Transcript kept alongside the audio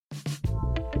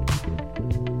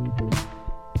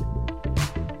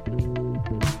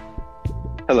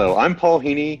Hello, I'm Paul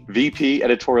Heaney, VP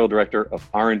Editorial Director of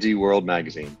R&D World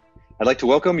Magazine. I'd like to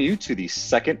welcome you to the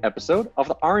second episode of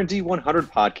the R&D 100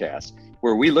 podcast,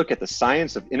 where we look at the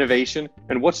science of innovation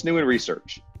and what's new in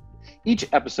research. Each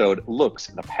episode looks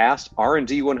at a past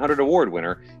R&D 100 award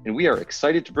winner, and we are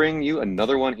excited to bring you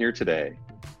another one here today.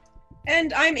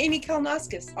 And I'm Amy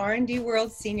Kalnoskis, R&D World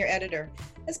Senior Editor.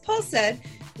 As Paul said,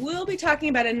 we'll be talking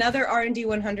about another R&D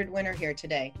 100 winner here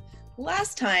today.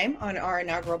 Last time on our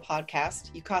inaugural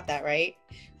podcast, you caught that right,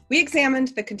 we examined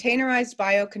the Containerized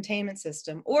Biocontainment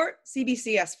System, or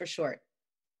CBCS for short.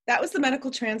 That was the medical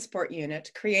transport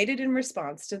unit created in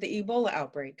response to the Ebola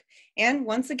outbreak, and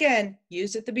once again,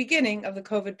 used at the beginning of the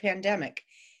COVID pandemic.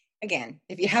 Again,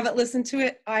 if you haven't listened to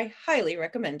it, I highly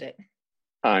recommend it.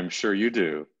 I'm sure you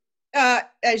do.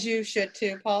 As you should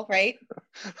too, Paul, right?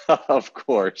 Of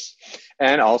course.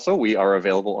 And also, we are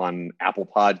available on Apple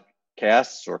Podcasts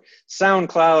or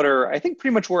SoundCloud, or I think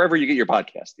pretty much wherever you get your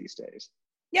podcasts these days.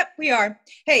 Yep, we are.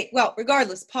 Hey, well,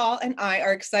 regardless, Paul and I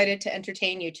are excited to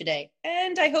entertain you today,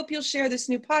 and I hope you'll share this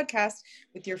new podcast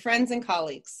with your friends and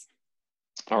colleagues.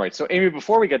 All right, so Amy,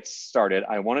 before we get started,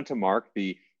 I wanted to mark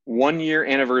the 1-year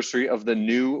anniversary of the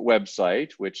new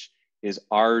website, which is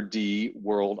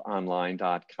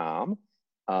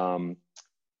rdworldonline.com.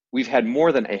 We've had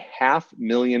more than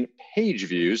 500,000 page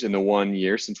views in the 1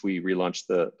 year since we relaunched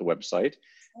the website.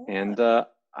 And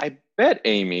I bet,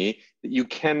 Amy, that you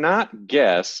cannot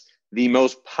guess the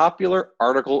most popular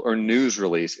article or news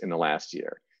release in the last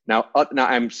year. Now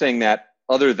I'm saying that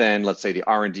other than, let's say, the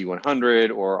R&D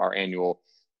 100 or our annual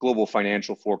global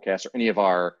financial forecast or any of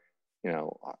our,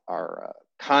 our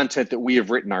content that we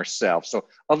have written ourselves. So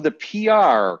of the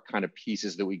PR kind of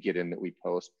pieces that we get in that we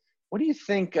post, what do you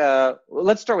think?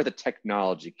 Let's start with the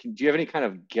technology. Do you have any kind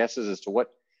of guesses as to what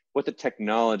the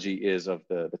technology is of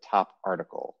the top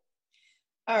article?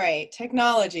 All right,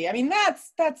 technology. I mean,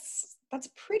 that's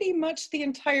pretty much the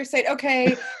entire site.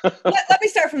 Okay, let me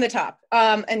start from the top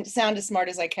and sound as smart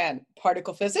as I can.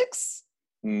 Particle physics?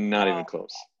 Not even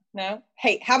close. No?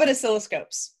 Hey, how about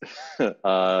oscilloscopes?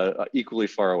 Equally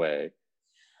far away.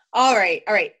 All right.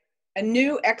 A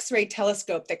new X-ray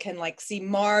telescope that can see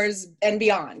Mars and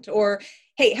beyond. Or,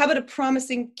 hey, how about a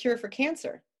promising cure for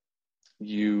cancer?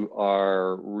 You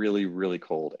are really, really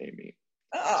cold, Amy.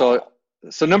 Oh.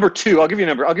 So number two, I'll give you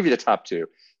the top two.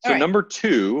 So right. Number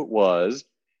two was,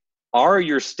 are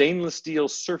your stainless steel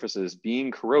surfaces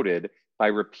being corroded by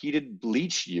repeated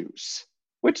bleach use?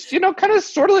 Which, kind of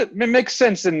sort of makes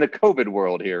sense in the COVID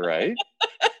world here, right?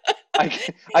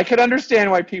 I could understand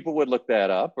why people would look that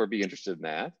up or be interested in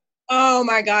that. Oh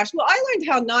my gosh. Well, I learned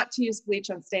how not to use bleach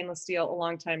on stainless steel a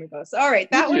long time ago. So, all right.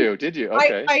 Did you?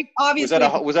 Okay. I obviously.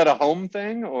 Was that a home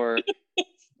thing or?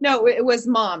 No, it was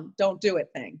mom, don't do it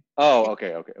thing. Oh,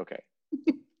 okay.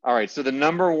 All right. So the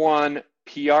number one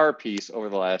PR piece over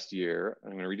the last year,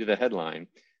 I'm going to read you the headline.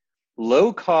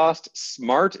 Low-cost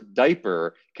smart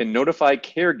diaper can notify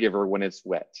caregiver when it's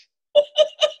wet.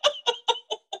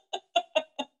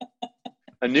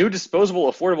 A new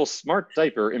disposable, affordable smart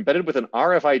diaper embedded with an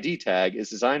RFID tag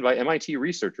is designed by MIT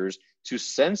researchers to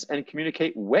sense and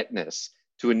communicate wetness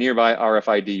to a nearby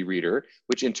RFID reader,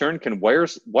 which in turn can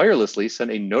wirelessly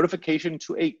send a notification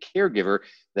to a caregiver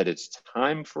that it's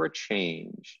time for a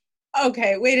change.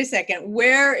 Okay, wait a second.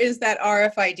 Where is that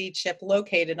RFID chip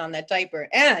located on that diaper?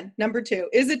 And number two,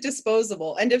 is it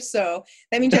disposable? And if so,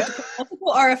 that means you have to put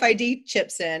multiple RFID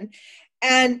chips in.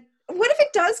 And what if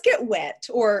it does get wet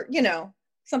or,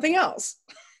 something else?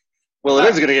 Well, it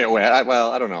is going to get wet.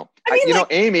 I don't know.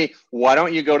 Amy, why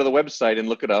don't you go to the website and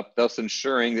look it up, thus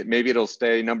ensuring that maybe it'll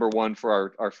stay number one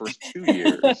for our first 2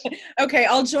 years. Okay,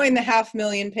 I'll join the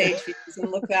 500,000 page views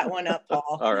and look that one up,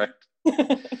 Paul. All right.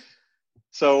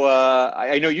 So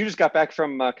I know you just got back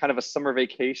from kind of a summer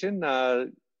vacation.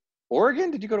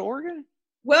 Oregon? Did you go to Oregon?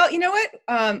 Well, you know what?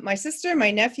 My sister,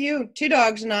 my nephew, 2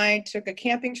 dogs, and I took a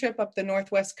camping trip up the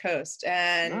Northwest coast.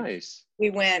 And nice. We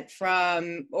went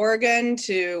from Oregon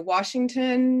to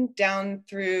Washington down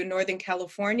through Northern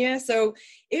California. So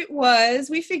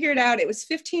we figured out it was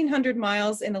 1,500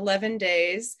 miles in 11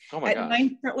 days at 9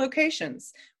 different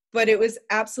locations. But it was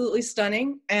absolutely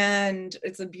stunning, and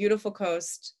it's a beautiful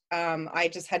coast.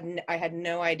 I had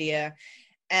no idea.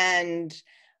 And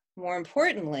more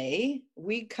importantly,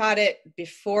 we caught it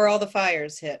before all the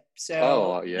fires hit.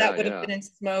 So that would have been in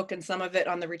smoke, and some of it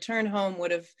on the return home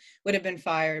would have been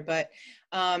fire. But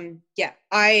I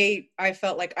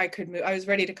felt like I could move. I was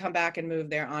ready to come back and move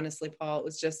there. Honestly, Paul,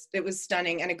 it was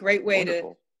stunning and a great way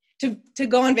to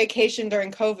go on vacation during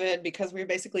COVID, because we were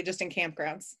basically just in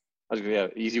campgrounds. Yeah,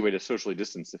 easy way to socially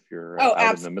distance if you're Oh,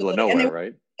 out in the middle of absolutely. nowhere,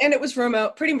 right? And it was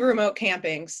remote, pretty remote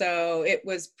camping, so it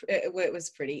was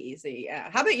pretty easy. Yeah.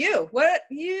 How about you? What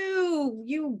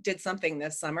you did something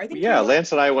this summer? I think you Yeah, were.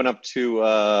 Lance and I went up to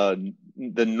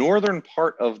the northern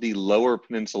part of the lower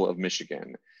peninsula of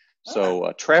Michigan. Ah,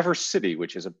 So Traverse City,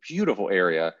 which is a beautiful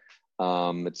area.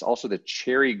 It's also the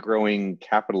cherry growing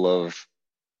capital of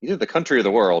either the country or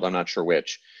the world. I'm not sure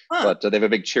which, huh. but they have a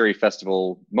big cherry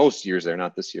festival most years there,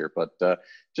 not this year, but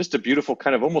just a beautiful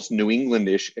kind of almost New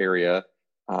England-ish area.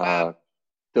 Wow. Uh,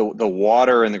 the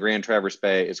water in the Grand Traverse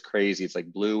Bay is crazy. It's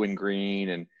like blue and green,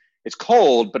 and it's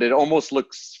cold, but it almost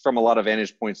looks from a lot of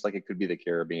vantage points like it could be the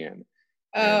Caribbean.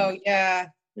 And Oh, yeah.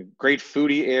 great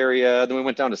foodie area. Then we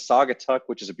went down to Saugatuck,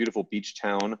 which is a beautiful beach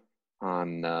town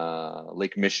on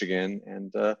Lake Michigan,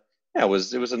 and yeah, it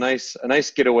was a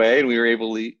nice getaway, and we were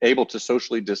able to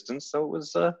socially distance. So it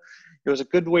was a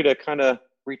good way to kind of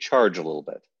recharge a little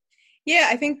bit. Yeah,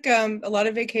 I think a lot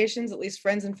of vacations, at least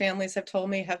friends and families have told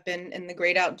me, have been in the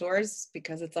great outdoors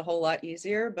because it's a whole lot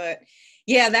easier. But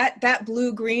yeah, that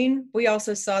blue green, we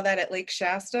also saw that at Lake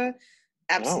Shasta, Oh,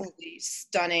 absolutely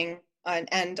stunning,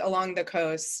 and along the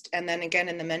coast, and then again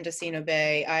in the Mendocino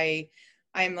Bay.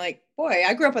 I'm like, boy,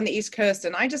 I grew up on the East Coast,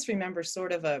 and I just remember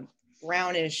sort of a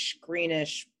brownish,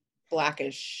 greenish,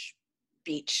 blackish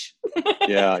beach.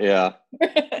 yeah, yeah.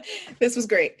 This was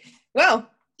great. Well,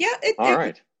 yeah, All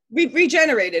right. we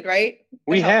regenerated, right? The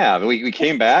We health. have. We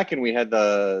came back and we had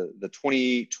the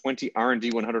 2020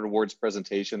 R&D 100 Awards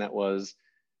presentation that was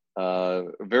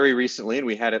very recently, and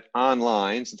we had it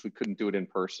online since we couldn't do it in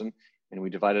person, and we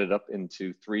divided it up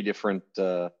into three different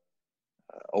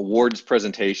awards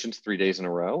presentations, 3 days in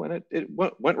a row, and it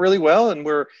went really well, and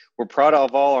we're proud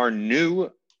of all our new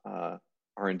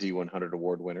R&D 100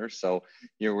 award winners. So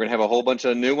we're gonna have a whole bunch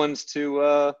of new ones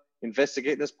to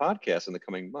investigate this podcast in the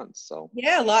coming months. So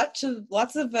Yeah, lots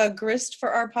of grist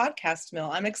for our podcast mill.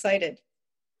 I'm excited.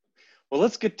 well,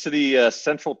 let's get to the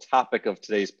central topic of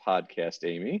today's podcast,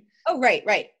 Amy. Oh, right,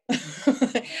 right.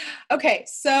 Okay,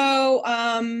 so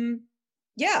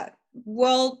yeah.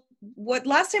 Well, what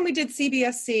last time we did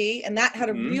CBSC, and that had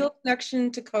a Mhm. real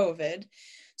connection to COVID.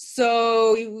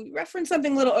 So you referenced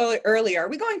something a little earlier. Are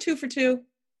we going two for two?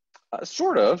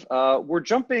 Sort of. We're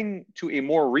jumping to a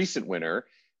more recent winner.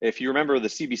 If you remember, the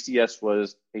CBCS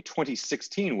was a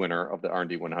 2016 winner of the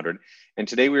R&D 100, and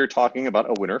today we are talking about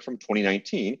a winner from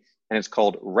 2019, and it's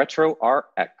called Retro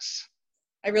RX.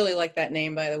 I really like that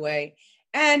name, by the way.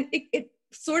 And it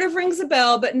sort of rings a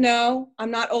bell, but no,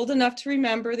 I'm not old enough to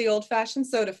remember the old fashioned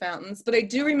soda fountains, but I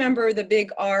do remember the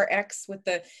big RX with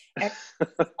the X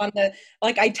on the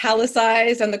like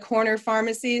italicized on the corner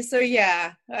pharmacies. So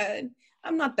yeah,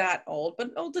 I'm not that old,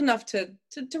 but old enough to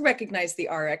recognize the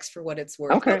RX for what it's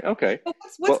worth. Okay, okay. But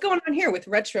what's Well, going on here with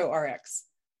Retro RX?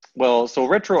 so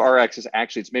Retro RX is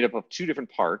actually it's made up of two different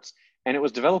parts, and it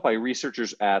was developed by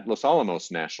researchers at Los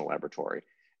Alamos National Laboratory.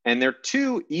 And they're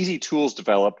two easy tools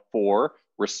developed for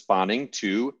responding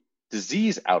to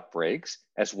disease outbreaks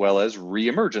as well as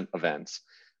reemergence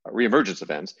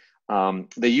events.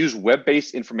 They use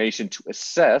web-based information to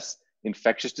assess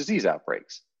infectious disease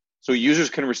outbreaks. So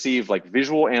users can receive like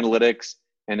visual analytics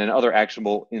and then other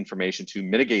actionable information to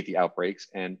mitigate the outbreaks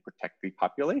and protect the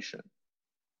population.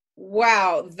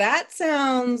 Wow, that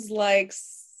sounds like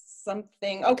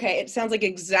something. Okay, it sounds like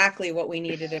exactly what we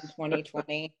needed in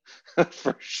 2020.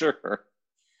 For sure.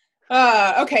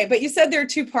 Okay, but you said there are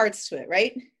two parts to it,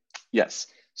 right? Yes.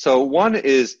 So one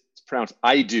is it's pronounced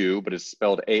I do, but it's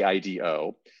spelled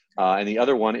AIDO. And the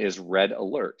other one is Red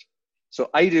Alert. So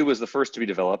I do was the first to be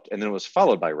developed, and then it was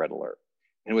followed by Red Alert.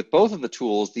 And with both of the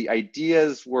tools, the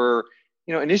ideas were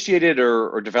initiated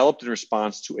or developed in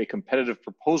response to a competitive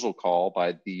proposal call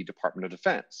by the Department of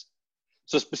Defense.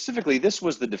 So specifically, this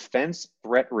was the Defense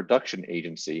Threat Reduction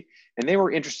Agency, and they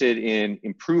were interested in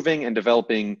improving and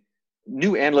developing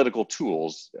new analytical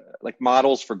tools, like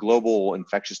models for global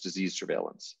infectious disease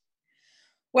surveillance.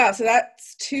 Wow, so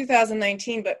that's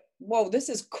 2019, but whoa, this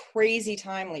is crazy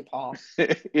timely, Paul.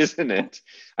 Isn't it?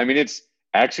 I mean, it's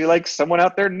actually like someone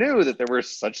out there knew that there were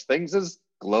such things as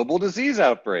global disease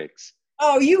outbreaks.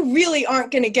 Oh, you really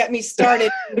aren't going to get me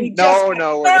started. We just No,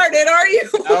 no, started, are you?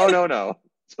 no.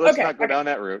 So let's Okay, not go okay. down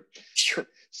that route.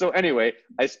 So anyway,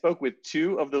 I spoke with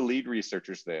two of the lead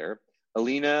researchers there,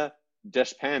 Alina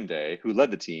Deshpande, who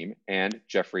led the team, and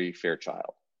Jeffrey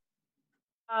Fairchild.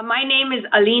 My name is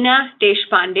Alina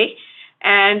Deshpande,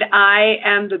 and I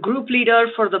am the group leader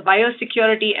for the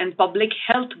Biosecurity and Public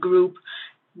Health Group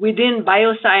within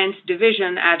Bioscience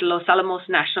Division at Los Alamos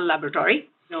National Laboratory.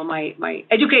 My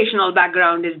educational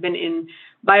background has been in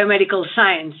biomedical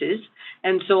sciences.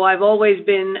 And so I've always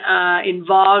been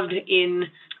involved in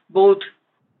both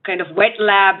kind of wet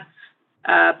lab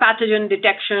pathogen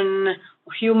detection,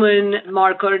 human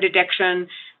marker detection,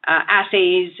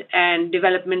 assays, and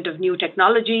development of new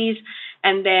technologies.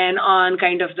 And then on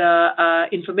kind of the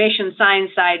information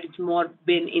science side, it's more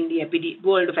been in the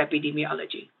world of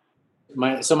epidemiology.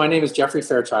 My name is Jeffrey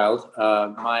Fairchild.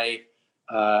 My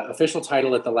official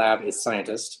title at the lab is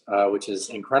scientist, which is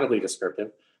incredibly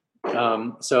descriptive.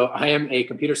 So I am a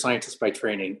computer scientist by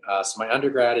training. So my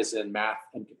undergrad is in math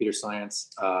and computer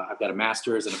science. I've got a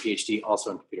master's and a PhD also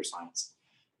in computer science.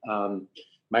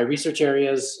 My research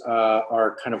areas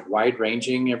are kind of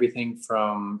wide-ranging, everything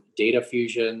from data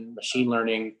fusion, machine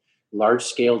learning,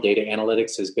 large-scale data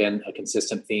analytics has been a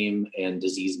consistent theme, and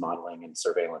disease modeling and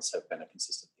surveillance have been a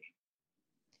consistent theme.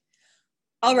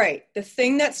 All right. The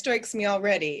thing that strikes me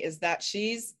already is that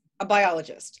she's a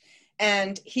biologist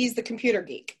and he's the computer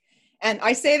geek. And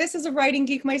I say this as a writing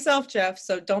geek myself, Jeff,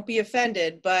 so don't be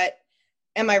offended, but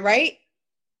am I right?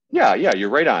 Yeah, you're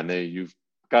right on. You've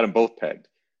got them both pegged.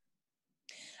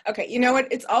 Okay, you know what?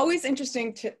 It's always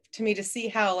interesting to me to see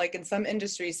how, like in some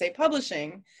industries, say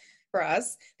publishing for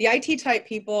us, the IT type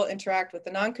people interact with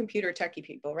the non-computer techie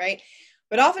people, right?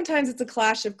 But oftentimes it's a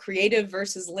clash of creative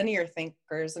versus linear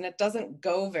thinkers, and it doesn't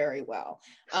go very well.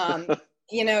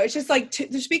 It's just like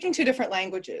they're speaking two different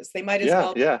languages. They might as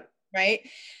well, right?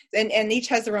 And each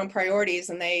has their own priorities,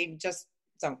 and they just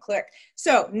don't click.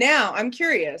 So now I'm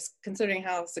curious, considering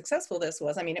how successful this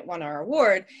was, I mean, it won our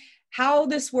award, how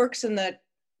this works in the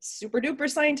super duper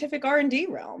scientific R&D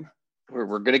realm. We're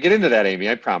going to get into that, Amy,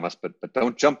 I promise, but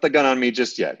don't jump the gun on me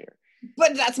just yet here.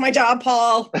 But that's my job,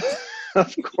 Paul.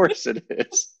 Of course it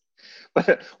is.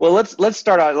 But, well, let's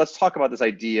start out. Let's talk about this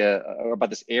idea, or about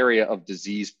this area of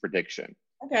disease prediction.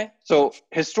 Okay. So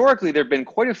historically, there have been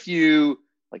quite a few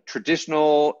like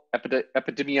traditional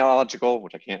epidemiological,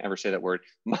 which I can't ever say that word,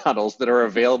 models that are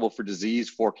available for disease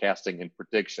forecasting and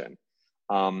prediction.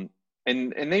 And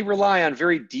they rely on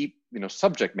very deep,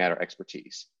 subject matter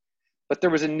expertise. But there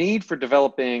was a need for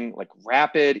developing like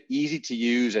rapid, easy to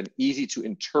use, and easy to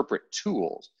interpret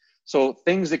tools. So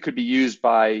things that could be used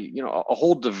by, a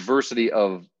whole diversity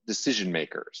of decision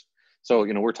makers. So,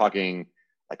 we're talking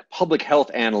like public health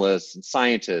analysts and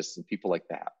scientists and people like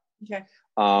that. Okay.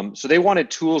 So they wanted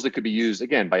tools that could be used,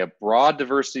 again, by a broad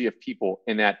diversity of people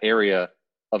in that area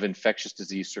of infectious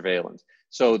disease surveillance.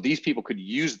 So these people could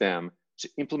use them to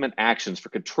implement actions for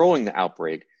controlling the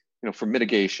outbreak, for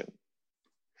mitigation.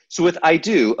 So with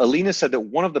IDO, Alina said that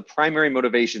one of the primary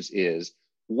motivations is,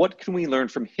 what can we learn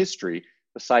from history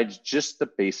besides just the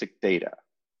basic data?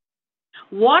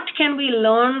 What can we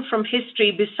learn from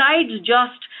history besides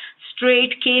just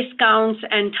straight case counts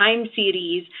and time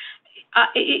series?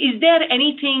 Is there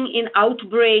anything in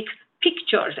outbreak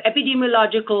pictures,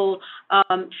 epidemiological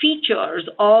features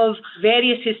of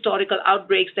various historical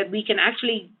outbreaks that we can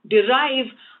actually derive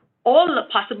all the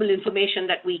possible information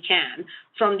that we can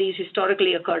from these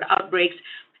historically occurred outbreaks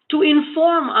to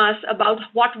inform us about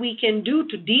what we can do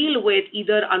to deal with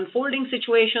either unfolding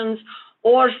situations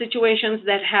or situations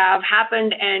that have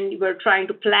happened and we're trying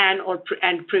to plan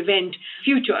and prevent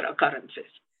future occurrences?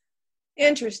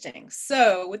 Interesting.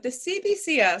 So with the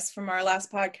CBCS from our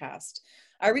last podcast,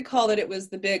 I recall that it was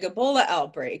the big Ebola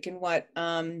outbreak in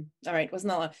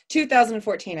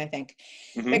 2014, I think.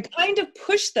 Mm-hmm. It kind of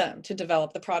pushed them to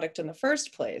develop the product in the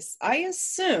first place. I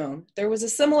assume there was a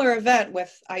similar event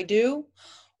with IDO,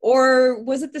 or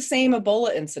was it the same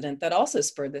Ebola incident that also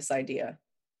spurred this idea?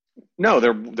 No,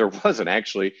 there wasn't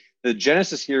actually. The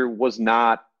genesis here was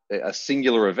not a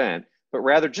singular event, but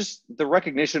rather just the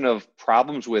recognition of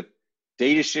problems with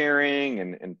data sharing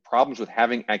and problems with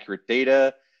having accurate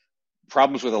data,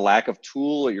 problems with a lack of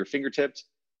tool at your fingertips.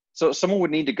 So someone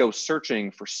would need to go searching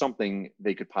for something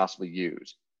they could possibly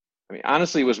use. I mean,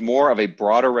 honestly, it was more of a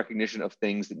broader recognition of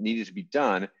things that needed to be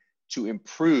done to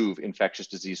improve infectious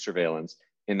disease surveillance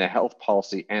in the health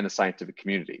policy and the scientific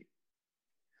community.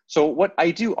 So what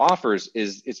IDO offers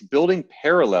is it's building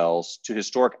parallels to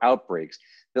historic outbreaks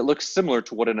that look similar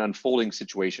to what an unfolding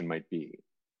situation might be.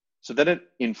 So that it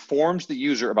informs the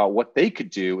user about what they could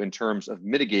do in terms of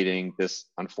mitigating this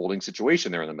unfolding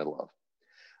situation they're in the middle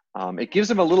of. It gives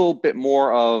them a little bit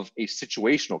more of a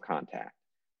situational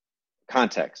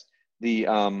context. The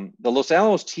Los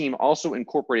Alamos team also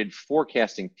incorporated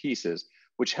forecasting pieces,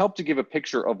 which help to give a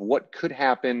picture of what could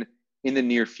happen in the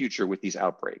near future with these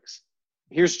outbreaks.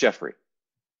 Here's Jeffrey.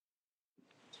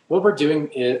 What we're doing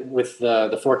with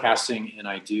the forecasting in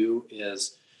IDO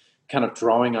is kind of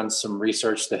drawing on some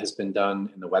research that has been done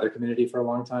in the weather community for a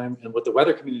long time. And what the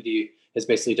weather community has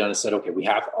basically done is said, okay, we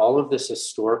have all of this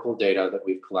historical data that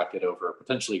we've collected over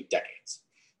potentially decades.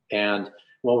 And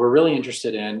what we're really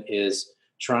interested in is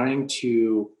trying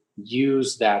to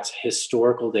use that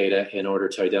historical data in order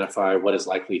to identify what is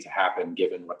likely to happen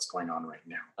given what's going on right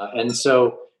now. And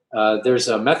so there's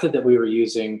a method that we were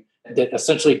using that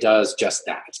essentially does just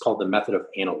that. It's called the method of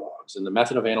analogs. And the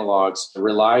method of analogs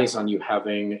relies on you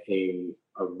having a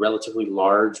relatively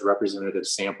large representative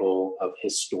sample of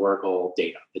historical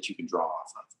data that you can draw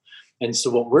off of. And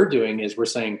so what we're doing is we're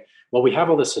saying, well, we have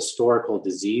all this historical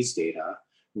disease data.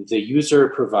 The user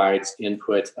provides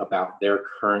input about their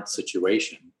current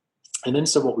situation. And then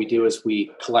so what we do is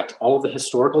we collect all of the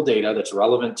historical data that's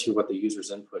relevant to what the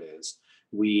user's input is.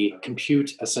 We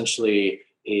compute essentially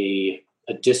a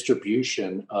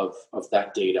distribution of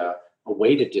that data, a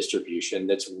weighted distribution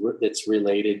that's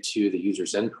related to the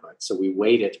user's input. So we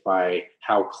weight it by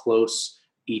how close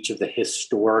each of the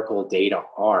historical data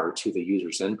are to the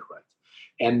user's input.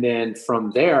 And then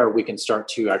from there, we can start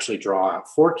to actually draw out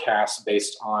forecasts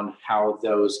based on how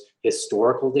those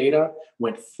historical data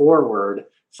went forward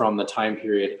from the time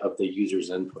period of the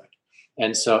user's input.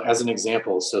 And so as an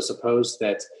example, so suppose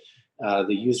that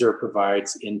the user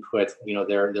provides input,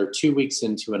 they're 2 weeks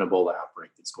into an Ebola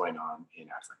outbreak that's going on in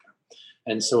Africa.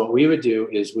 And so what we would do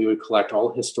is we would collect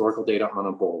all historical data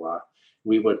on Ebola.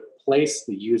 We would place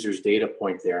the user's data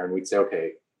point there and we'd say,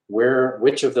 okay,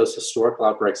 which of those historical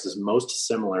outbreaks is most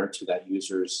similar to that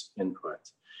user's input?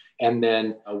 And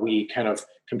then we kind of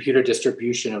compute a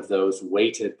distribution of those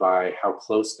weighted by how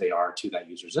close they are to that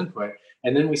user's input.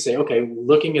 And then we say, okay,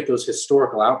 looking at those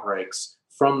historical outbreaks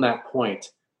from that point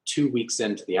 2 weeks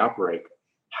into the outbreak,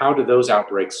 how do those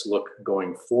outbreaks look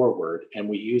going forward? And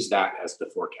we use that as the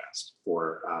forecast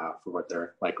for what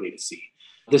they're likely to see.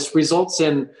 This results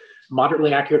in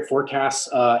moderately accurate forecasts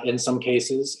in some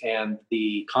cases, and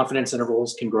the confidence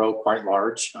intervals can grow quite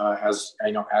large as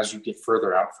you get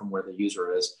further out from where the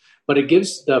user is. But it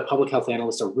gives the public health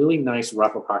analyst a really nice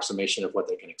rough approximation of what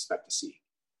they can expect to see.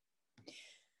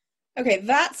 Okay,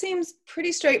 that seems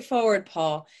pretty straightforward,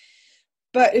 Paul.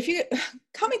 But if you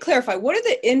help me clarify, what are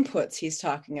the inputs he's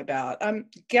talking about? I'm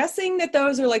guessing that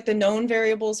those are like the known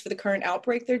variables for the current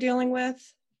outbreak they're dealing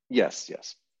with? Yes.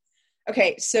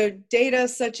 Okay, so data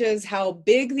such as how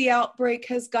big the outbreak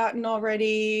has gotten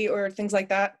already or things like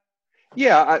that?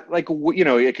 Yeah,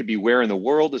 it could be where in the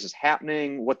world this is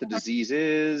happening, what the disease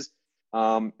is.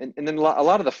 And then a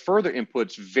lot of the further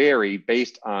inputs vary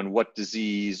based on what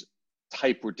disease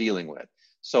type we're dealing with.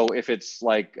 So if it's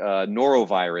like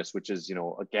norovirus, which is, a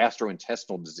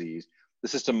gastrointestinal disease, the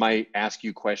system might ask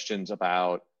you questions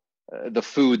about the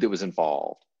food that was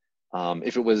involved.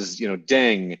 If it was,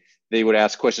 dengue, they would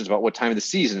ask questions about what time of the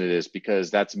season it is,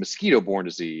 because that's a mosquito-borne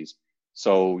disease.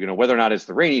 So, whether or not it's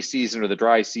the rainy season or the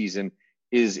dry season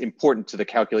is important to the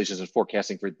calculations and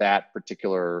forecasting for that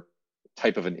particular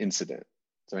type of an incident.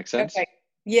 Does that make sense? Okay.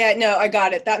 Yeah, no, I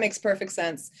got it. That makes perfect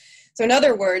sense. So in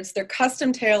other words, they're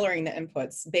custom tailoring the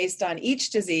inputs based on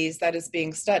each disease that is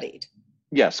being studied.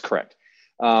 Yes, correct.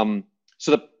 So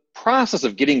the process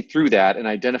of getting through that and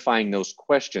identifying those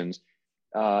questions,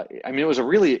 it was a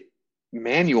really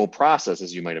manual process,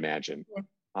 as you might imagine.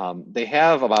 They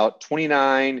have about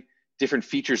 29 different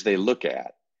features they look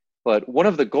at. But one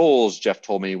of the goals, Jeff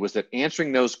told me, was that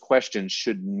answering those questions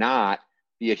should not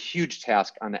be a huge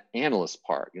task on the analyst's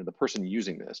part, the person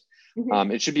using this.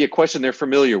 Mm-hmm. It should be a question they're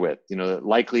familiar with.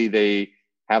 Likely they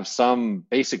have some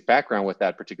basic background with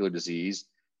that particular disease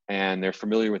and they're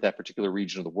familiar with that particular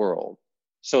region of the world.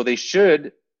 So they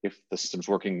should, if the system's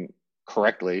working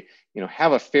correctly,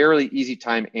 have a fairly easy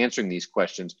time answering these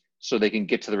questions so they can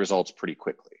get to the results pretty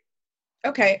quickly.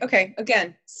 Okay.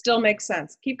 Again, still makes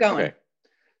sense. Keep going. Okay.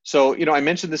 So, I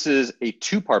mentioned this is a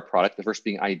two-part product, the first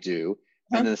being IDo,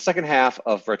 and then the second half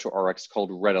of RetroRx called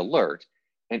Red Alert.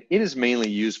 And it is mainly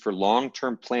used for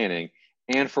long-term planning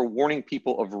and for warning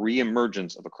people of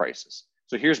reemergence of a crisis.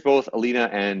 So here's both Alina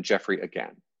and Jeffrey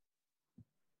again.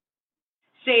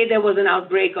 Say there was an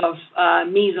outbreak of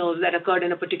measles that occurred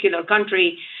in a particular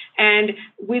country, and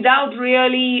without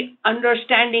really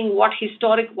understanding what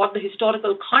the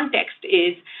historical context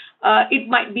is, it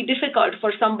might be difficult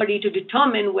for somebody to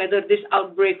determine whether this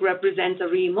outbreak represents a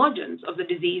reemergence of the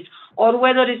disease or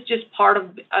whether it's just part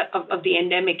of the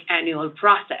endemic annual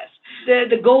process.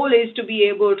 The goal is to be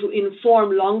able to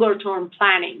inform longer-term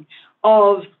planning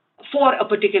for a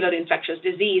particular infectious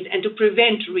disease and to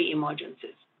prevent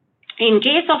reemergences. In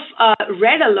case of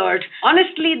Red Alert,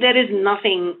 honestly, there is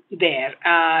nothing there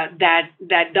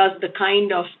that does the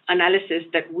kind of analysis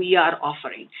that we are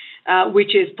offering,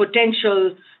 which is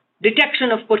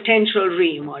detection of potential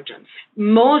reemergence.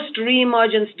 Most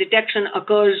reemergence detection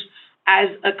occurs as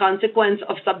a consequence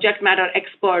of subject matter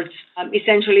experts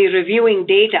essentially reviewing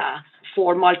data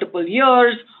for multiple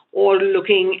years or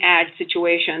looking at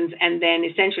situations and then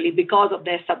essentially, because of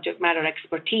their subject matter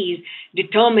expertise,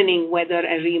 determining whether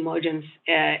a reemergence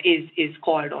is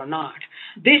called or not.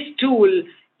 This tool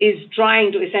is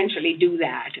trying to essentially do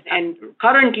that. And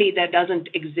currently, there doesn't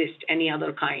exist any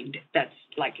other kind that's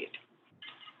like it.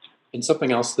 And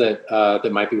something else that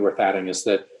that might be worth adding is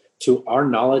that, to our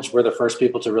knowledge, we're the first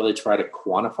people to really try to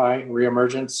quantify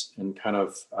reemergence in kind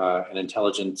of an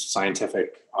intelligent,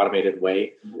 scientific, automated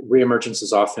way. Reemergence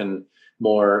is often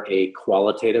more a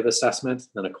qualitative assessment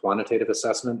than a quantitative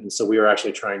assessment. And so we were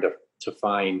actually trying to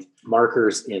find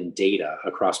markers in data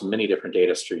across many different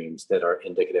data streams that are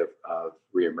indicative of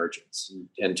reemergence.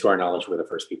 And to our knowledge, we're the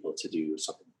first people to do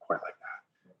something quite like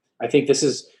that. I think this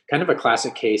is kind of a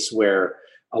classic case where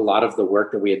a lot of the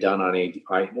work that we had done on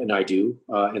I-DO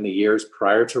in the years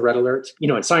prior to Red Alert.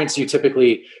 In science, you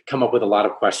typically come up with a lot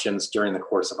of questions during the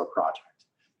course of a project.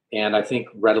 And I think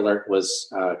Red Alert was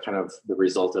kind of the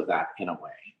result of that in a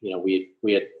way.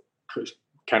 We had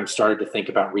kind of started to think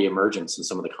about reemergence in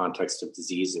some of the context of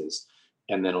diseases.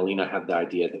 And then Alina had the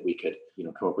idea that we could,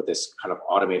 come up with this kind of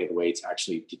automated way to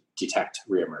actually detect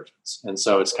reemergence. And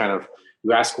so it's kind of,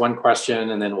 you ask one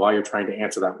question, and then while you're trying to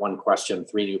answer that one question,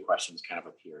 3 new questions kind of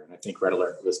appear. And I think Red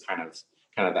Alert was kind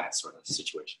of that sort of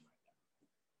situation.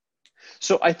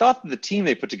 So I thought the team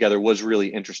they put together was really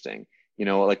interesting.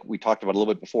 Like we talked about a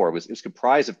little bit before, it was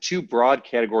comprised of 2 broad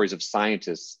categories of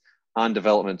scientists on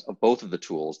development of both of the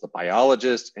tools, the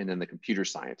biologists and then the computer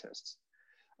scientists.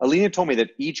 Alina told me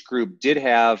that each group did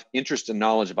have interest and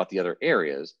knowledge about the other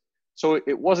areas. So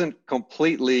it wasn't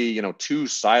completely, 2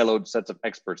 siloed sets of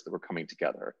experts that were coming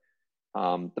together.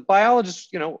 The biologists,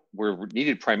 were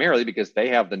needed primarily because they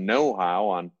have the know-how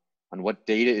on what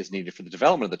data is needed for the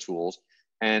development of the tools.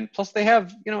 And plus they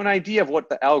have, an idea of what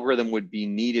the algorithm would be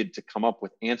needed to come up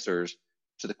with answers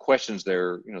to the questions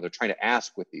they're trying to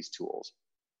ask with these tools.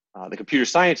 The computer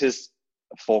scientists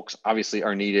folks obviously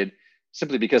are needed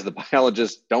simply because the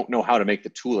biologists don't know how to make the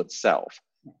tool itself.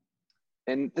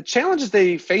 And the challenges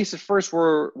they faced at first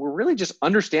were really just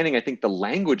understanding, I think, the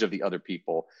language of the other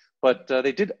people, but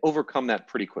they did overcome that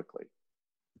pretty quickly.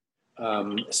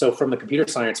 So from the computer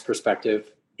science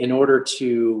perspective, in order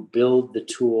to build the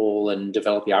tool and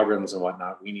develop the algorithms and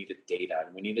whatnot, we needed data.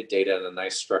 And we needed data in a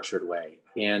nice structured way.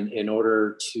 And in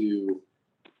order to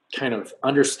kind of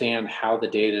understand how the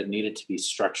data needed to be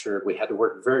structured, we had to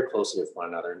work very closely with one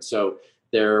another. And so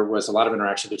there was a lot of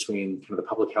interaction between kind of the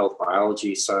public health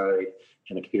biology side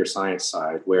and the computer science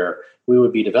side, where we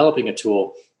would be developing a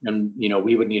tool and,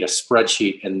 we would need a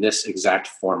spreadsheet in this exact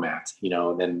format,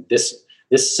 then this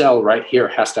cell right here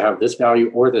has to have this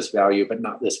value or this value, but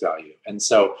not this value. And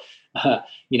so,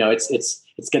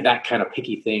 it's got that kind of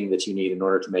picky thing that you need in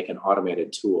order to make an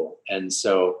automated tool. And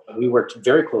so we worked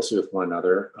very closely with one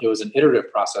another. It was an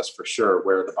iterative process for sure,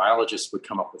 where the biologists would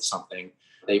come up with something.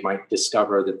 They might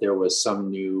discover that there was some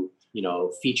new,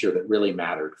 feature that really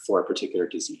mattered for a particular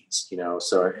disease,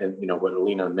 So, what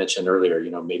Alina mentioned earlier,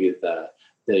 maybe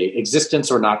the existence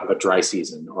or not of a dry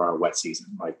season or a wet season,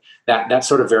 like that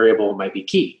sort of variable might be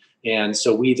key. And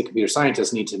so we, the computer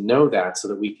scientists, need to know that so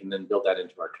that we can then build that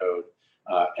into our code.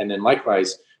 And then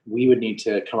likewise, we would need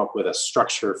to come up with a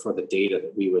structure for the data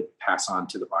that we would pass on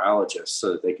to the biologists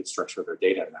so that they could structure their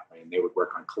data in that way. And they would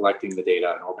work on collecting the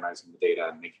data and organizing the data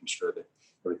and making sure that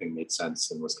everything made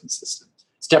sense and was consistent.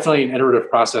 It's definitely an iterative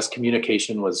process.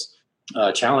 Communication was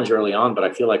a challenge early on, but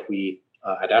I feel like we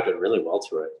adapted really well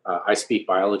to it. I speak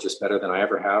biologists better than I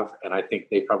ever have, and I think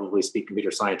they probably speak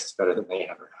computer scientists better than they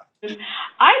ever have.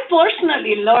 I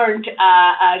personally learned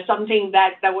something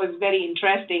that was very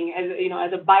interesting.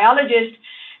 As a biologist,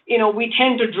 we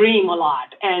tend to dream a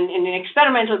lot. And in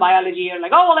experimental biology, you're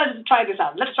like, oh, well, let's try this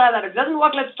out. Let's try that. If it doesn't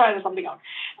work, let's try something out.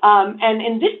 And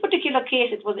in this particular case,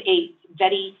 it was a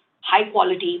very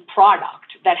high-quality product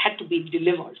that had to be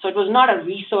delivered. So it was not a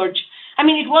research.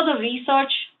 It was a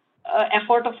research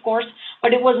effort, of course,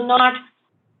 but it was not.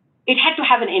 It had to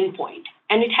have an endpoint.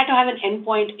 And it had to have an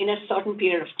endpoint in a certain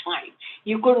period of time.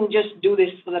 You couldn't just do this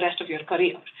for the rest of your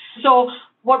career. So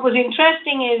what was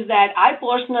interesting is that I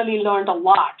personally learned a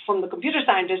lot from the computer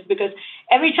scientists, because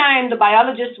every time the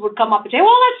biologists would come up and say,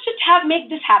 well, let's just make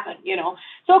this happen,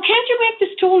 So can't you make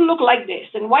this tool look like this?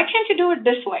 And why can't you do it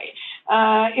this way?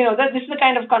 This is the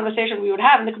kind of conversation we would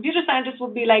have. And the computer scientists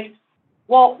would be like,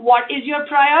 well, what is your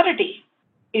priority?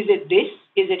 Is it this?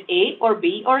 Is it A or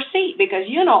B or C? Because,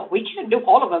 we can't do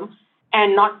all of them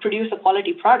and not produce a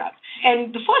quality product.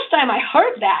 And the first time I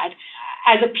heard that,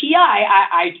 as a PI,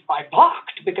 I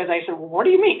balked, because I said, well, what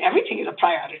do you mean? Everything is a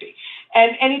priority.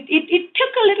 And it took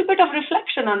a little bit of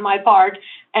reflection on my part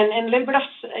and a little bit of,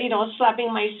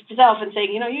 slapping myself and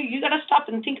saying, you got to stop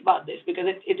and think about this, because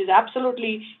it is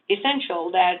absolutely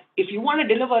essential that if you want to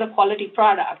deliver a quality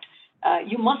product,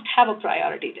 you must have a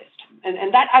priority list.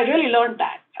 And that I really learned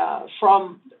that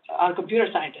from our computer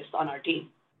scientists on our team.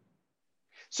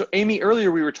 So Amy,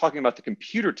 earlier we were talking about the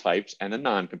computer types and the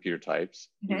non-computer types.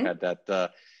 Mm-hmm. You had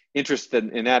that interest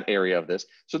in that area of this.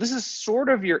 So this is sort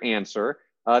of your answer.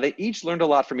 They each learned a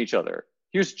lot from each other.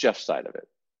 Here's Jeff's side of it.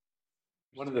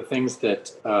 One of the things that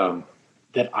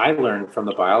I learned from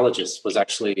the biologists was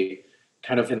actually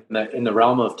kind of in the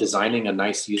realm of designing a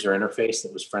nice user interface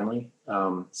that was friendly.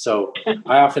 So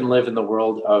I often live in the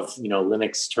world of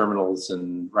Linux terminals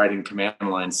and writing command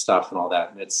line stuff and all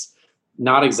that, and it's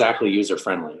not exactly user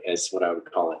friendly, is what I would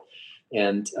call it.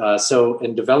 And so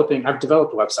in developing, I've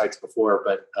developed websites before,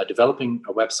 but developing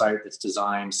a website that's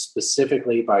designed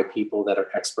specifically by people that are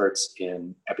experts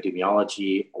in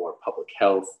epidemiology or public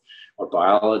health or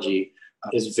biology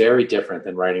is very different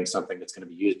than writing something that's going to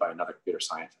be used by another computer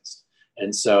scientist.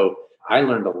 And so I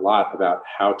learned a lot about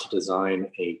how to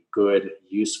design a good,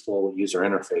 useful user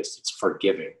interface that's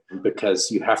forgiving,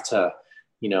 because you have to,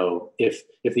 if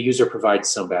the user provides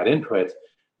some bad input,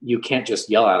 you can't just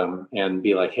yell at them and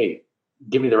be like, hey,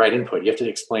 give me the right input. You have to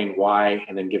explain why,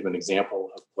 and then give an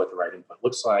example of what the right input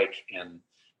looks like,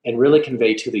 and really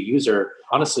convey to the user,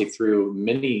 honestly, through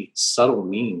many subtle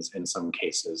means in some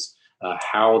cases,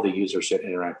 how the user should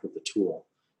interact with the tool.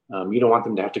 You don't want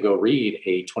them to have to go read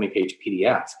a 20-page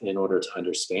PDF in order to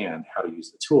understand how to use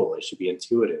the tool. It should be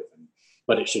intuitive,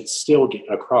 but it should still get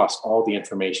across all the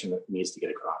information that needs to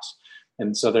get across.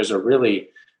 And so there's a really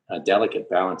delicate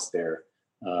balance there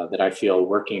that I feel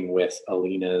working with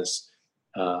Alina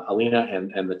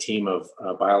and the team of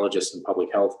biologists and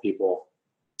public health people.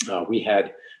 We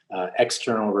had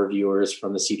external reviewers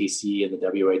from the CDC and the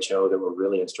WHO that were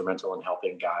really instrumental in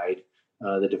helping guide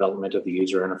the development of the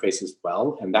user interface as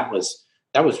well. And that was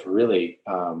really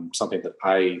something that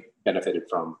I benefited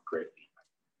from greatly.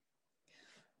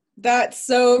 That's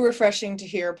so refreshing to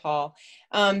hear, Paul.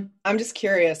 I'm just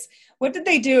curious, what did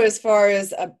they do as far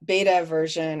as a beta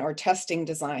version or testing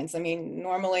designs? I mean,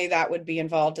 normally that would be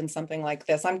involved in something like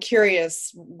this. I'm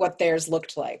curious what theirs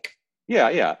looked like.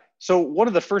 Yeah. So one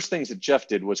of the first things that Jeff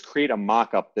did was create a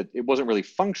mock-up that it wasn't really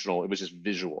functional, it was just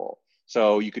visual.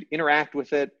 So you could interact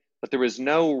with it, but there was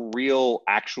no real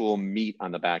actual meat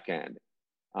on the back end.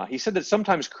 He said that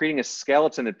sometimes creating a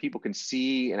skeleton that people can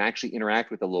see and actually interact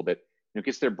with a little bit,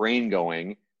 gets their brain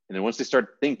going. And then once they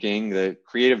start thinking, the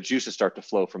creative juices start to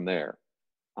flow from there.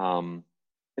 And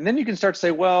then you can start to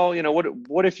say, well,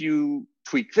 what if you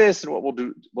tweak this, and what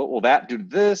will that do to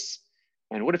this?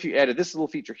 And what if you added this little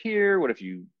feature here? What if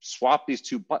you swap these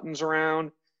two buttons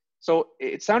around? So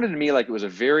it sounded to me like it was a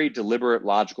very deliberate,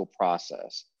 logical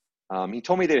process. He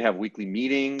told me they'd have weekly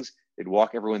meetings. They'd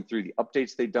walk everyone through the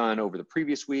updates they'd done over the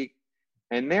previous week.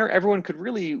 And there, everyone could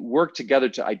really work together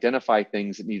to identify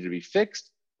things that needed to be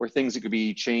fixed or things that could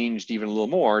be changed even a little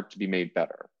more to be made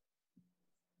better.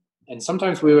 And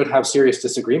sometimes we would have serious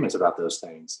disagreements about those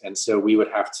things. And so we would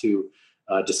have to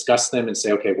discuss them and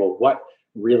say, okay, well, what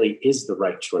really is the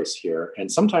right choice here?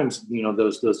 And sometimes,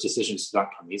 those decisions did not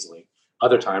come easily.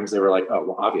 Other times they were like, oh,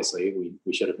 well, obviously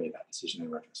we should have made that decision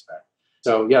in retrospect.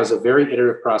 So yeah, it was a very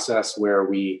iterative process where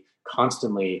we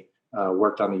constantly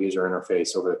worked on the user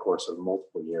interface over the course of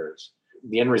multiple years.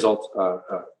 The end result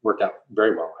worked out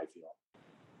very well, I feel.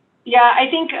 Yeah, I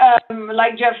think,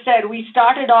 like Jeff said, we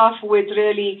started off with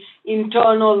really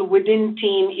internal, within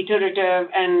team, iterative,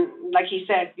 and like he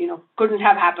said, couldn't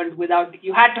have happened without,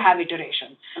 you had to have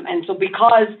iteration. And so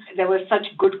because there was such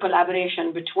good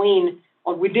collaboration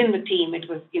within the team, it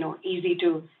was, easy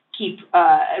to keep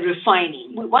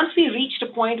refining. Once we reached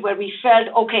a point where we felt,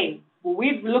 okay,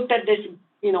 we've looked at this,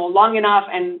 long enough,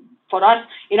 and for us,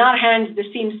 in our hands, this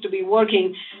seems to be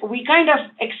working. We kind of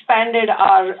expanded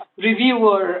our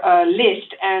reviewer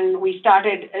list, and we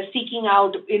started seeking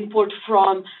out input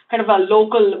from kind of a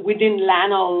local within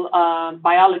LANL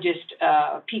biologist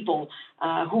people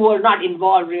who were not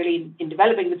involved really in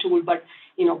developing the tool, but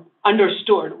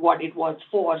understood what it was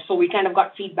for. So we kind of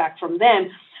got feedback from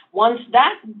them. Once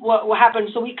that happened,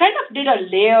 so we kind of did a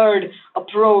layered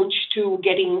approach to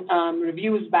getting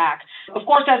reviews back. Of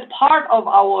course, as part of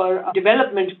our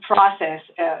development process,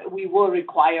 we were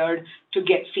required to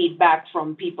get feedback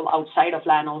from people outside of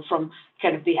LANL, from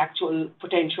kind of the actual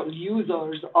potential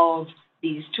users of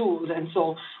these tools. And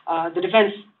so the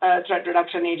Defense Threat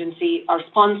Reduction Agency, our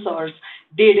sponsors,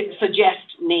 did suggest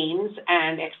names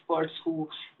and experts who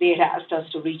they had asked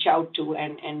us to reach out to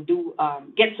and do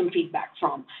get some feedback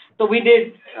from. So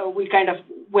we kind of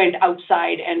went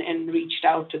outside and reached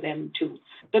out to them too.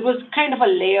 That was kind of a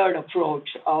layered approach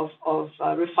of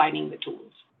refining the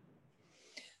tools.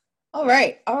 All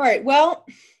right. Well,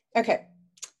 okay.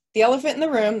 The elephant in the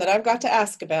room that I've got to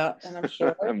ask about, and I'm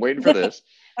sure I'm waiting for this.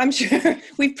 I'm sure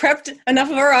we've prepped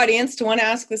enough of our audience to want to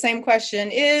ask the same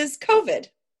question, is COVID.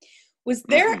 Was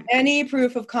there any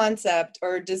proof of concept,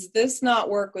 or does this not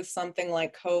work with something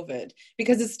like COVID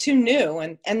because it's too new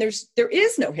and there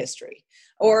is no history?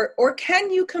 Or can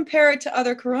you compare it to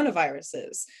other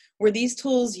coronaviruses? Were these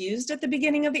tools used at the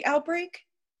beginning of the outbreak?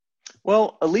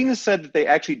 Well, Alina said that they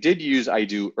actually did use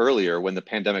IDO earlier when the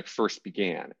pandemic first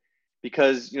began,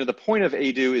 because the point of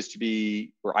IDO is to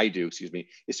be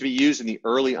used in the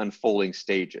early unfolding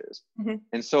stages. Mm-hmm.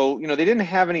 And so, they didn't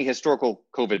have any historical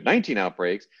COVID-19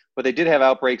 outbreaks, but they did have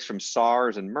outbreaks from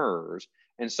SARS and MERS.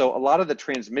 And so a lot of the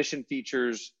transmission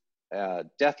features,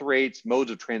 death rates,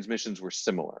 modes of transmissions were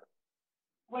similar.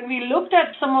 When we looked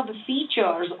at some of the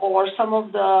features or some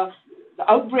of the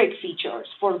outbreak features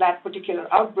for that particular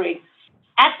outbreak,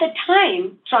 at the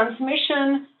time,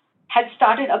 transmission had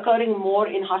started occurring more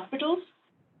in hospitals.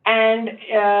 And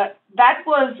that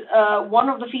was one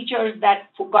of the features that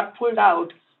got pulled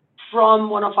out from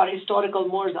one of our historical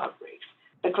MERS outbreaks,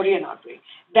 the Korean outbreak,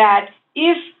 that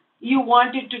if you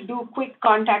wanted to do quick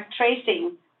contact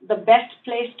tracing, the best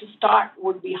place to start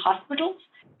would be hospitals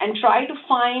and try to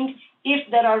find if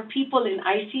there are people in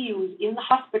ICUs in the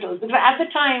hospitals. Because at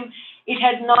the time, it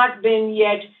had not been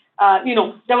yet,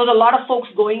 there was a lot of folks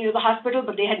going into the hospital,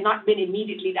 but they had not been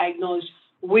immediately diagnosed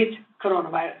with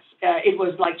coronavirus. It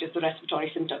was like just the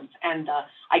respiratory symptoms and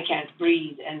I can't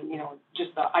breathe and,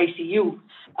 just the ICU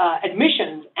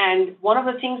admissions. And one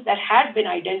of the things that had been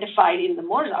identified in the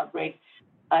MERS outbreak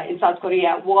in South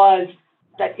Korea was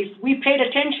that if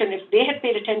they had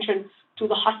paid attention to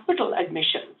the hospital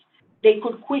admissions, they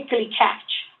could quickly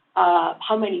catch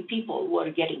how many people were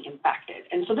getting impacted.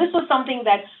 And so this was something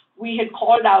that we had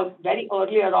called out very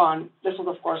earlier on. This was,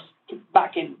 of course,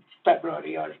 back in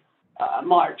February or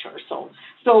March or so.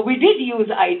 So we did use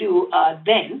IDO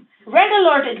then. Red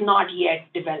Alert is not yet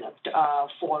developed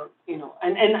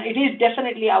and it is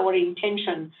definitely our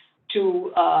intention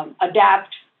to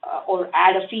adapt or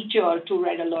add a feature to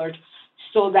Red Alert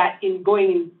so that in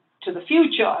going to the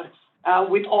future,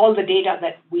 with all the data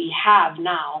that we have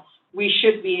now, we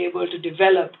should be able to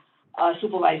develop a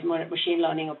supervised machine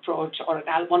learning approach or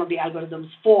one of the algorithms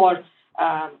for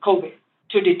COVID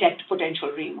to detect potential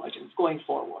reemergence going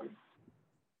forward.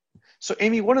 So,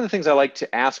 Amy, one of the things I like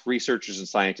to ask researchers and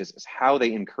scientists is how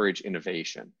they encourage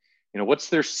innovation. What's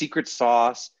their secret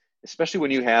sauce, especially when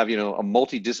you have, a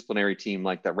multidisciplinary team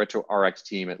like the RetroRx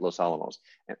team at Los Alamos.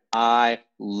 And I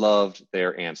loved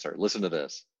their answer. Listen to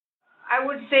this. I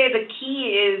would say the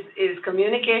key is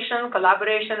communication,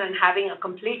 collaboration, and having a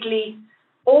completely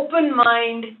open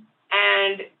mind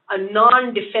and a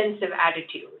non-defensive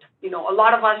attitude. A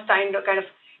lot of us kind of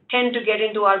tend to get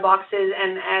into our boxes,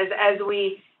 and as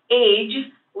we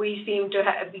age, we seem to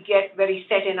get very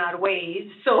set in our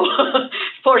ways. So,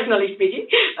 personally speaking,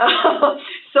 I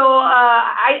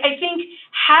think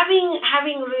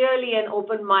having really an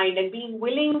open mind and being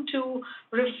willing to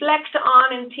reflect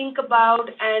on and think about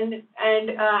and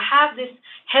have this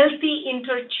healthy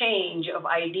interchange of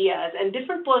ideas and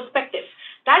different perspectives.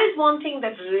 That is one thing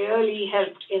that really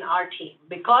helped in our team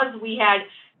because we had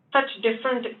such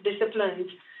different disciplines.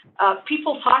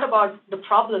 People thought about the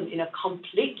problem in a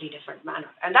completely different manner.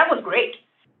 And that was great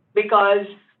because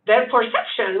their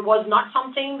perception was not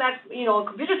something that, a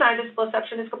computer scientist's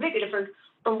perception is completely different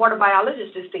from what a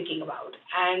biologist is thinking about.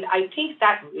 And I think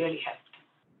that really helped.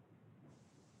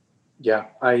 Yeah,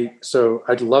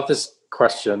 I'd love this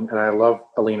question and I love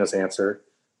Alina's answer.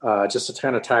 Just to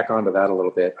kind of tack onto that a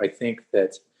little bit, I think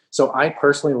that, I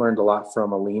personally learned a lot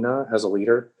from Alina as a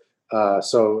leader.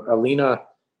 So Alina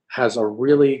has a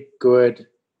really good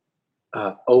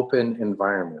open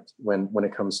environment when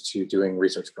it comes to doing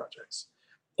research projects.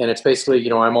 And it's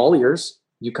basically, I'm all ears.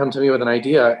 You come to me with an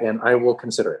idea and I will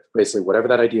consider it, basically whatever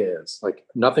that idea is. Like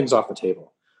nothing's off the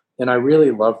table. And I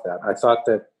really loved that. I thought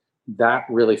that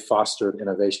really fostered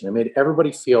innovation. It made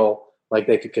everybody feel like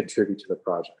they could contribute to the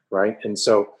project, right? And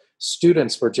so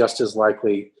students were just as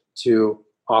likely to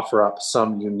offer up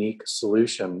some unique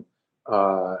solution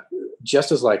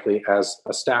just as likely as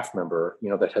a staff member,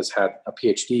 that has had a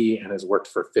PhD and has worked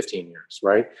for 15 years,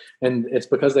 right? And it's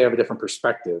because they have a different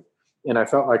perspective. And I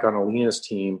felt like on Alina's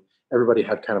team, everybody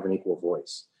had kind of an equal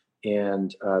voice.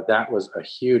 And that was a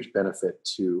huge benefit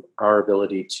to our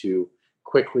ability to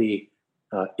quickly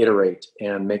iterate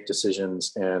and make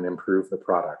decisions and improve the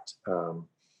product.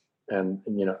 And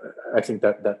I think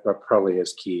that probably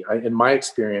is key. In my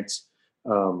experience,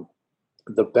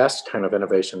 the best kind of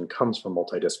innovation comes from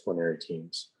multidisciplinary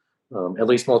teams, at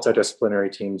least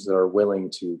multidisciplinary teams that are willing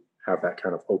to have that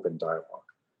kind of open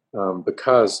dialogue,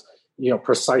 because,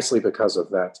 precisely because of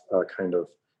that kind of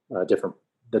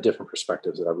the different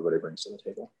perspectives that everybody brings to the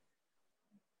table.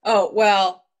 Oh,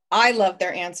 well, I love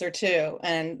their answer too.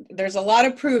 And there's a lot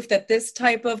of proof that this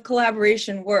type of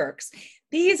collaboration works.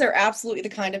 These are absolutely the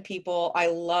kind of people I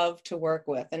love to work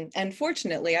with. And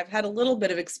fortunately, I've had a little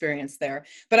bit of experience there,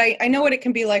 but I know what it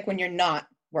can be like when you're not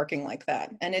working like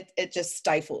that. And it just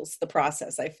stifles the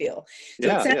process, I feel.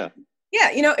 So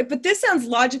yeah, but this sounds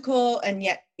logical, and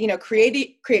yet,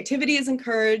 creativity is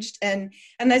encouraged. And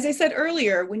as I said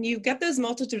earlier, when you get those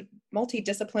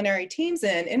multidisciplinary teams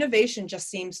in, innovation just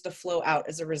seems to flow out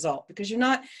as a result, because you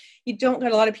don't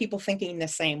get a lot of people thinking the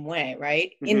same way,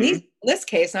 right? Mm-hmm. In this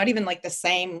case, not even like the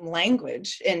same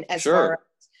language as far as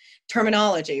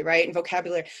terminology, right? And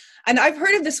vocabulary. And I've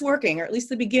heard of this working, or at least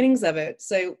the beginnings of it.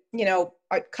 So,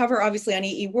 I cover obviously on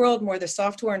EE World more the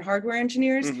software and hardware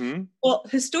engineers. Mm-hmm. Well,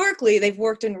 historically, they've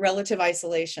worked in relative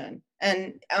isolation.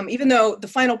 And even though the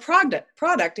final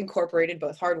product incorporated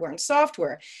both hardware and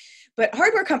software, but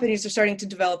hardware companies are starting to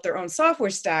develop their own software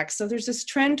stacks. So there's this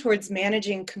trend towards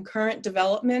managing concurrent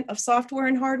development of software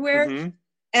and hardware. Mm-hmm.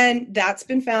 And that's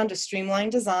been found to streamline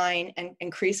design and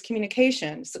increase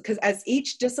communication, because as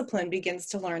each discipline begins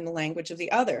to learn the language of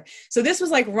the other. So this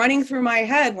was like running through my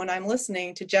head when I'm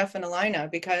listening to Jeff and Alina,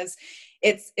 because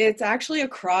it's actually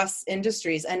across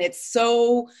industries, and it's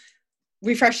so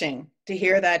refreshing to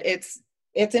hear that it's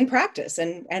in practice,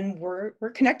 and we're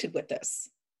connected with this.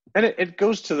 And it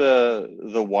goes to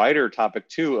the wider topic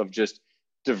too of just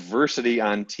diversity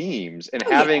on teams, and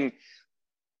having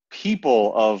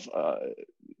people of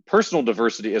personal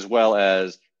diversity as well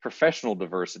as professional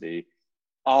diversity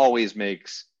always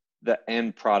makes the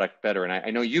end product better. And I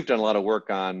know you've done a lot of work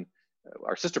on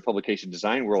our sister publication,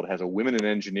 Design World, has a Women in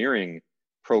Engineering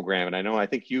program. And I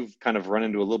think you've kind of run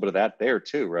into a little bit of that there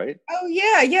too, right? Oh,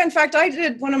 yeah. Yeah. In fact, I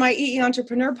did one of my EE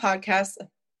Entrepreneur podcasts,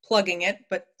 plugging it,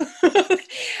 but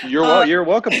you're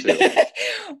welcome to.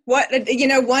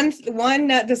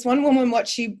 This one woman, what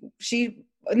she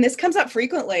and this comes up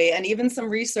frequently, and even some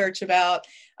research about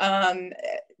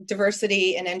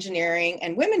diversity in engineering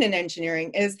and women in engineering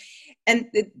is, and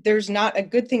there's not a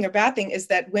good thing or bad thing, is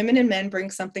that women and men bring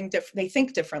something different. They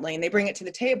think differently, and they bring it to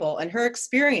the table. And her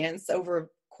experience over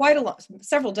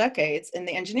several decades in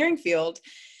the engineering field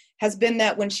has been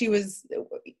that when she was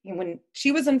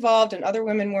involved and other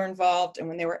women were involved, and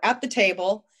when they were at the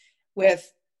table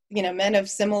with men of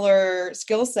similar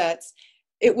skill sets,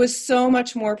 it was so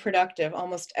much more productive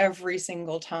almost every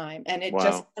single time. And it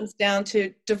just comes down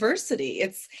to diversity.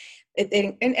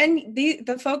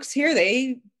 The folks here,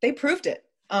 they proved it.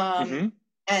 And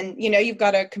you've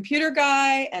got a computer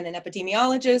guy and an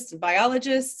epidemiologist and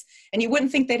biologists, and you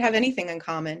wouldn't think they'd have anything in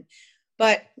common.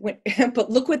 But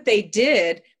look what they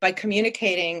did by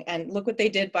communicating, and look what they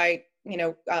did by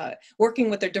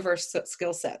working with their diverse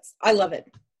skill sets. I love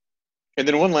it. And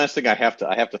then one last thing I have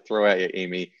to throw at you,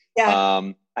 Amy. Yeah.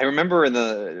 I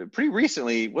remember pretty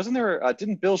recently, wasn't there?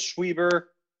 Didn't Bill Schweber?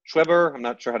 I'm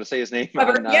not sure how to say his name.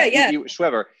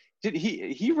 Schweber. Did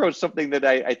he wrote something that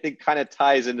I think kind of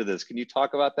ties into this? Can you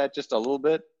talk about that just a little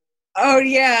bit? Oh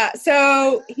yeah.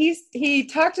 So he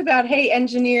talked about, hey,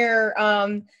 engineer,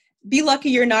 be lucky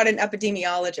you're not an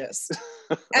epidemiologist.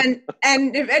 and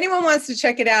if anyone wants to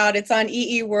check it out, it's on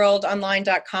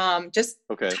eeworldonline.com. Just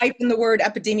type in the word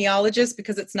epidemiologist,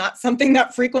 because it's not something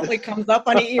that frequently comes up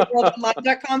on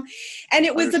eeworldonline.com. And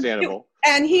it was understandable.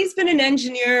 And he's been an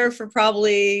engineer for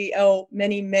probably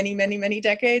many, many, many, many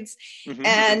decades. Mm-hmm.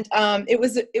 And it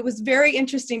was very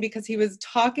interesting, because he was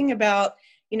talking about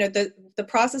the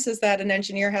processes that an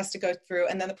engineer has to go through,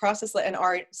 and then the process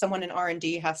that someone in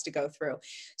R&D has to go through.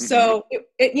 Mm-hmm. So,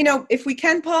 if we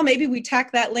can, Paul, maybe we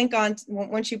tack that link on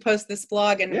once you post this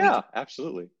blog. And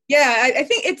absolutely. Yeah, I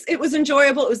think it was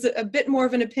enjoyable. It was a bit more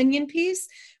of an opinion piece,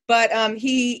 but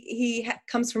he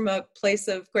comes from a place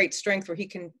of great strength where he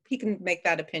can make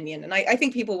that opinion, and I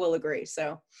think people will agree.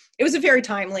 So it was a very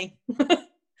timely.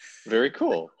 Very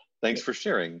cool. Thanks for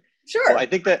sharing. Sure. Well, I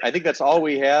think that's all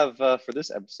we have for this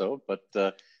episode. But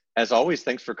as always,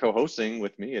 thanks for co-hosting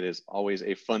with me. It is always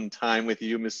a fun time with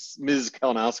you, Ms.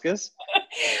 Kalinauskas.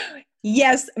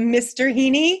 Yes, Mr.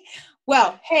 Heaney.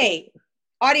 Well, hey,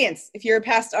 audience, if you're a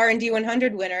past R&D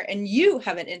 100 winner and you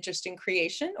have an interesting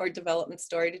creation or development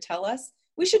story to tell us,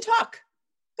 we should talk.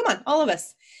 Come on, all of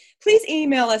us. Please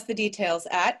email us the details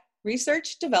at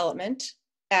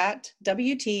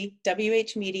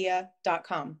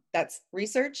researchdevelopment@wtwhmedia.com. That's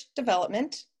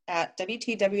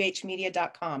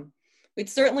researchdevelopment@wtwhmedia.com. We'd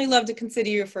certainly love to consider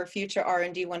you for a future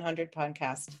R&D 100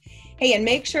 podcast. Hey, and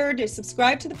make sure to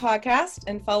subscribe to the podcast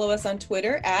and follow us on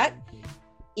Twitter at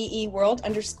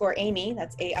EEWorld_Amy,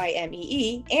 that's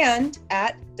AIMEE, and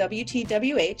at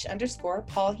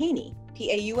WTWH_Paul Heaney,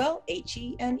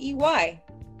 PAULHENEY.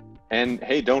 And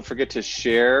hey, don't forget to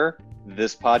share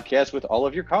this podcast with all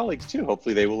of your colleagues too.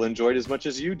 Hopefully they will enjoy it as much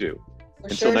as you do.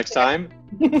 Until next time,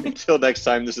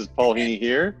 this is Paul Heaney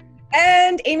here.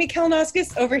 And Amy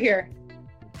Kalnoskis over here.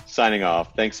 Signing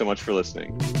off. Thanks so much for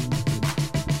listening.